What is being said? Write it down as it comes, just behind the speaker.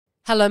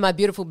Hello, my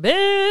beautiful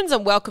beans,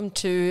 and welcome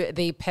to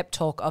the pep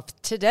talk of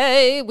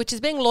today, which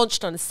is being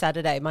launched on a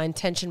Saturday. My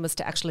intention was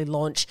to actually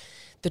launch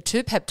the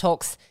two pep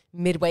talks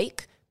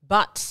midweek,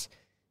 but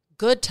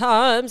good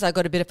times. I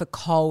got a bit of a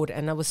cold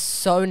and I was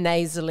so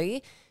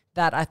nasally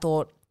that I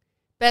thought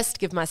best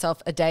give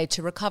myself a day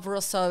to recover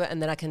or so,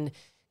 and then I can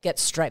get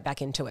straight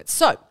back into it.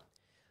 So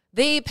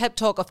the pep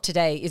talk of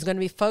today is going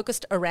to be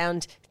focused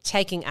around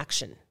taking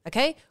action,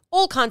 okay?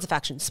 All kinds of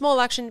action,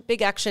 small action,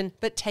 big action,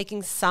 but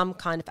taking some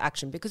kind of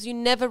action because you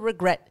never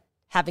regret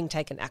having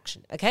taken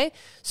action, okay?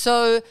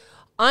 So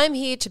I'm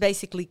here to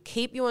basically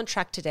keep you on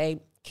track today,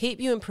 keep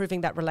you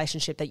improving that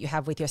relationship that you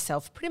have with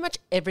yourself. Pretty much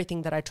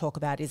everything that I talk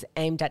about is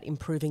aimed at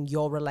improving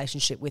your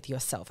relationship with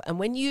yourself. And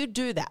when you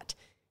do that,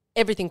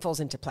 everything falls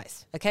into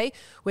place, okay?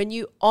 When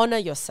you honor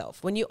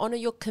yourself, when you honor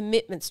your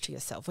commitments to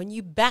yourself, when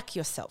you back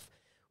yourself,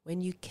 when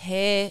you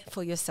care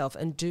for yourself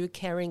and do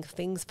caring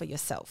things for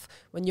yourself,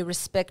 when you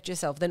respect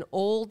yourself, then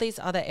all these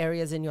other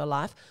areas in your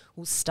life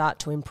will start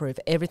to improve.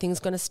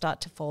 Everything's going to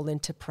start to fall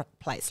into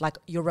place, like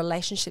your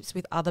relationships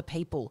with other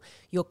people,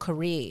 your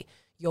career,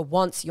 your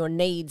wants, your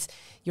needs,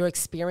 your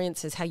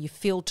experiences, how you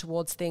feel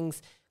towards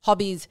things,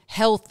 hobbies,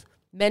 health,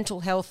 mental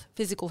health,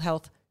 physical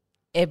health.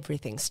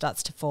 Everything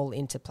starts to fall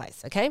into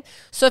place, okay?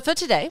 So for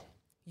today,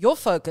 your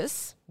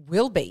focus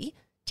will be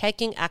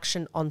taking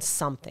action on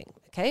something,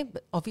 okay?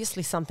 But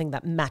obviously something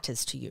that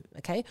matters to you,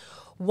 okay?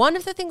 One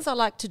of the things I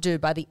like to do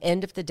by the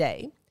end of the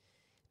day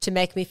to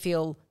make me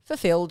feel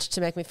fulfilled, to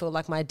make me feel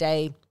like my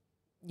day,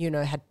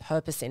 had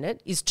purpose in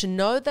it, is to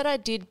know that I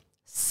did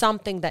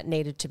something that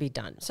needed to be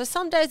done. So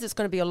some days it's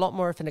going to be a lot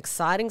more of an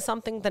exciting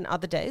something than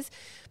other days.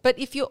 But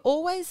if you're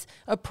always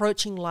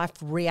approaching life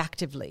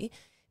reactively,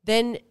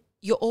 then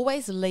you're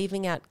always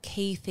leaving out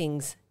key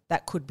things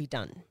that could be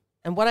done.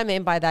 And what I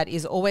mean by that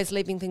is always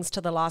leaving things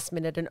to the last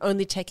minute and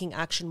only taking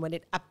action when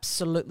it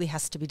absolutely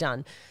has to be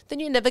done. Then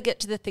you never get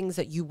to the things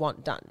that you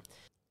want done.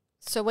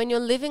 So when you're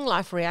living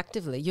life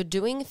reactively, you're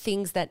doing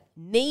things that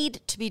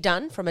need to be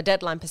done from a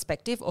deadline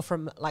perspective or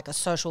from like a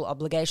social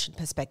obligation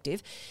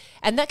perspective.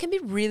 And that can be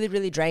really,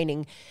 really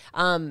draining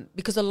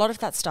because a lot of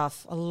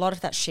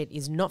that shit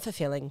is not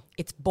fulfilling.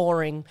 It's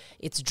boring,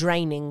 it's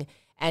draining,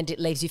 and it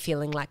leaves you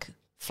feeling like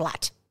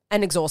flat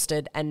and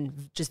exhausted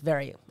and just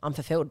very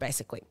unfulfilled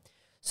basically.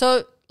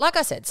 So, like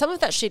I said, some of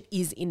that shit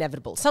is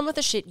inevitable. Some of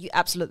the shit you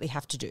absolutely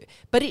have to do.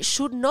 But it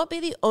should not be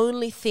the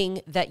only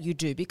thing that you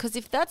do, because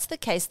if that's the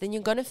case, then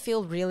you're going to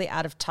feel really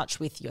out of touch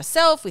with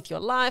yourself, with your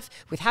life,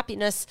 with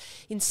happiness.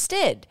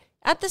 Instead,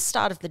 at the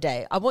start of the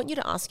day, I want you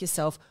to ask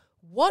yourself,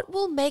 what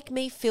will make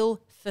me feel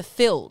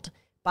fulfilled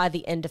by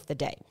the end of the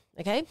day?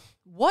 Okay?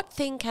 What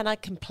thing can I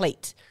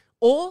complete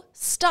or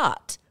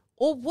start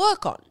or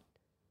work on?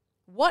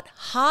 What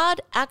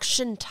hard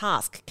action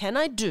task can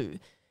I do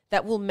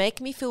that will make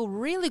me feel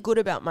really good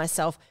about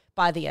myself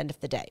by the end of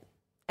the day?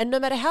 And no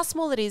matter how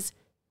small it is,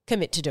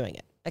 commit to doing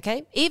it,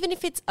 okay? Even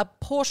if it's a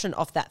portion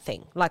of that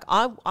thing. Like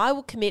I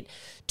will commit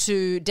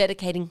to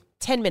dedicating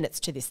 10 minutes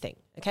to this thing,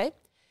 okay?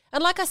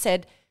 And like I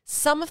said,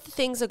 some of the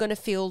things are going to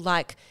feel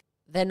like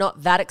they're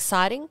not that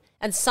exciting,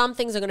 and some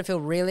things are going to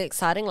feel really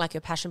exciting, like your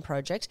passion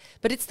project,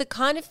 but it's the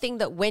kind of thing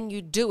that when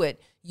you do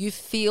it, you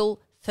feel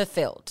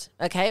fulfilled,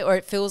 okay? Or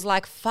it feels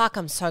like, fuck,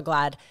 I'm so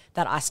glad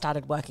that I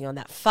started working on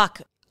that.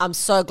 Fuck, I'm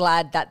so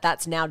glad that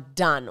that's now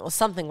done, or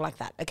something like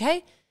that,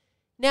 okay?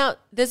 Now,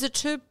 there's a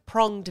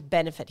two-pronged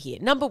benefit here.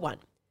 Number one,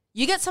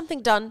 you get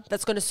something done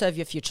that's going to serve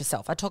your future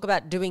self. I talk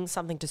about doing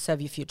something to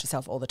serve your future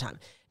self all the time.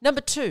 Number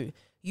two,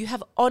 you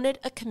have honored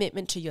a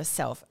commitment to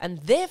yourself, and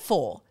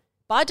therefore,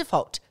 by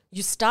default,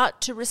 you start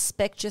to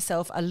respect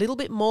yourself a little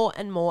bit more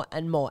and more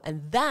and more,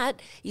 and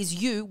that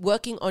is you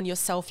working on your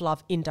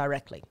self-love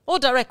indirectly or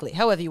directly,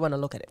 however you want to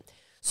look at it.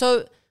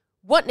 So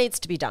what needs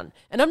to be done?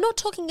 And I'm not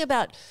talking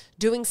about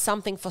doing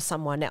something for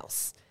someone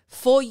else.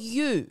 For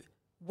you,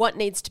 what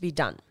needs to be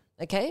done,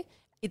 okay?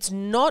 It's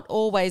not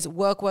always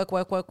work. I've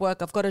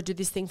got to do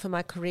this thing for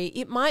my career.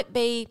 It might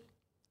be,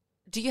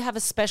 do you have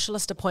a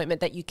specialist appointment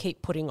that you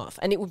keep putting off?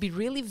 And it would be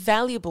really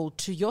valuable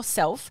to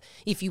yourself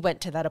if you went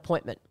to that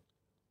appointment.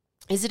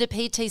 Is it a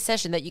PT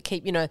session that you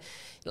keep,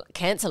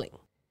 cancelling?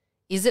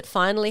 Is it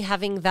finally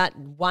having that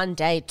one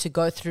day to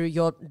go through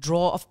your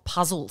drawer of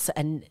puzzles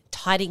and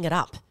tidying it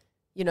up?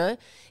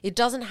 It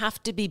doesn't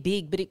have to be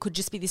big, but it could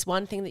just be this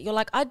one thing that you're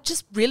like, I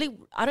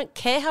don't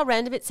care how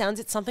random it sounds.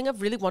 It's something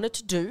I've really wanted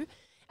to do,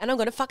 and I'm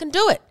going to fucking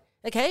do it.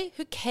 Okay?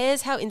 Who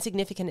cares how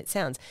insignificant it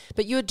sounds?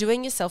 But you're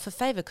doing yourself a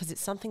favor because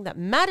it's something that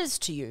matters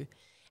to you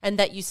and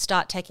that you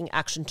start taking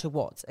action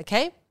towards.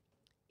 Okay?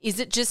 Is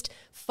it just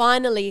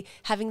finally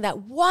having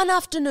that one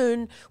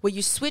afternoon where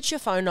you switch your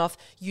phone off,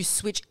 you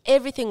switch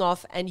everything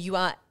off, and you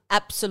are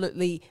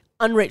absolutely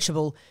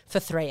unreachable for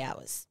 3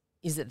 hours?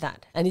 Is it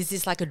that? And is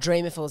this like a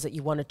dream of yours that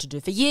you wanted to do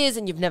for years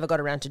and you've never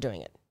got around to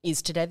doing it?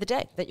 Is today the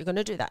day that you're going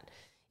to do that?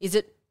 Is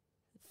it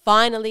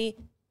finally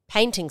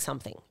painting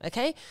something?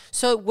 Okay?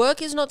 So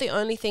work is not the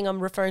only thing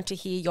I'm referring to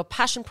here. Your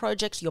passion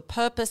projects, your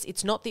purpose,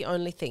 it's not the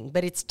only thing,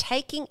 but it's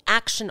taking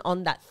action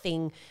on that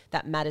thing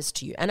that matters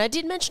to you. And I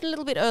did mention a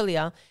little bit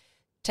earlier,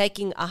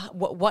 taking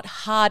what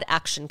hard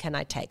action can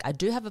I take? I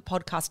do have a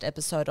podcast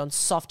episode on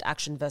soft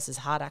action versus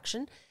hard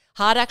action.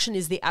 Hard action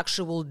is the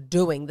actual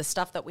doing, the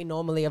stuff that we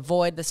normally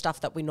avoid, the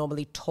stuff that we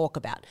normally talk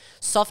about.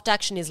 Soft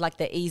action is like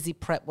the easy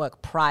prep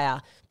work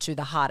prior to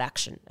the hard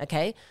action,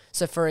 okay?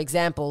 So for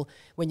example,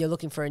 when you're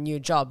looking for a new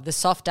job, the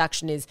soft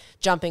action is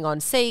jumping on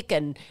Seek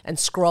and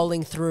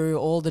scrolling through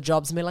all the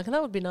jobs and being like, oh,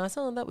 that would be nice,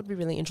 oh, that would be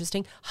really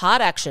interesting.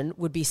 Hard action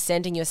would be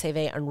sending your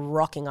CV and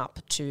rocking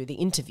up to the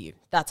interview.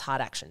 That's hard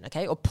action,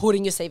 okay? Or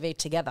putting your CV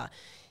together,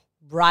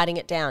 writing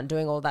it down,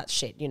 doing all that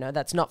shit,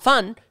 that's not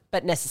fun,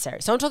 but necessary.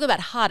 So I'm talking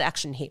about hard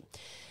action here.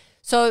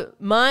 So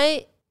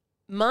my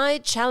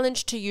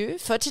challenge to you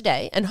for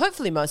today, and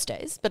hopefully most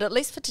days, but at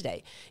least for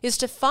today, is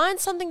to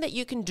find something that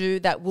you can do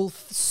that will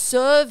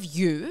serve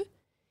you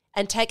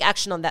and take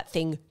action on that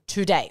thing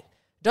today.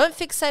 Don't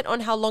fixate on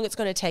how long it's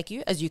going to take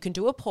you, as you can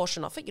do a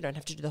portion of it. You don't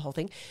have to do the whole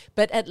thing,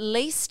 but at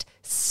least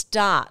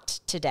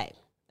start today,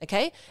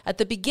 okay? At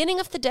the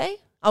beginning of the day,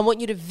 I want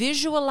you to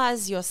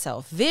visualize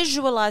yourself,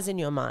 visualize in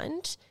your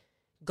mind,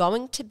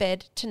 going to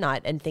bed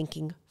tonight and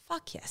thinking,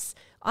 fuck yes,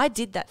 I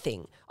did that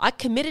thing. I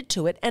committed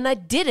to it and I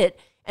did it.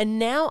 And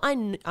now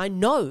I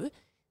know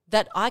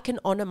that I can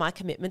honor my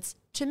commitments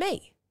to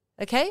me.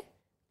 Okay?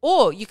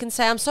 Or you can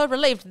say, I'm so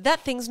relieved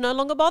that thing's no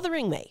longer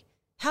bothering me.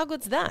 How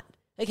good's that?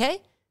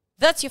 Okay?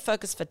 That's your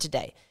focus for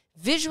today.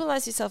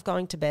 Visualize yourself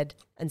going to bed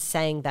and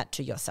saying that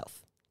to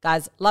yourself.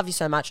 Guys, love you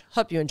so much.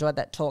 Hope you enjoyed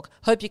that talk.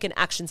 Hope you can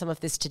action some of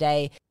this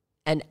today.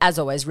 And as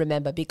always,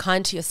 remember, be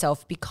kind to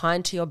yourself, be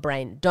kind to your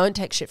brain. Don't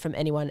take shit from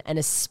anyone, and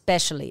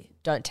especially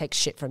don't take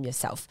shit from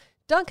yourself.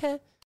 Don't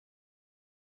care.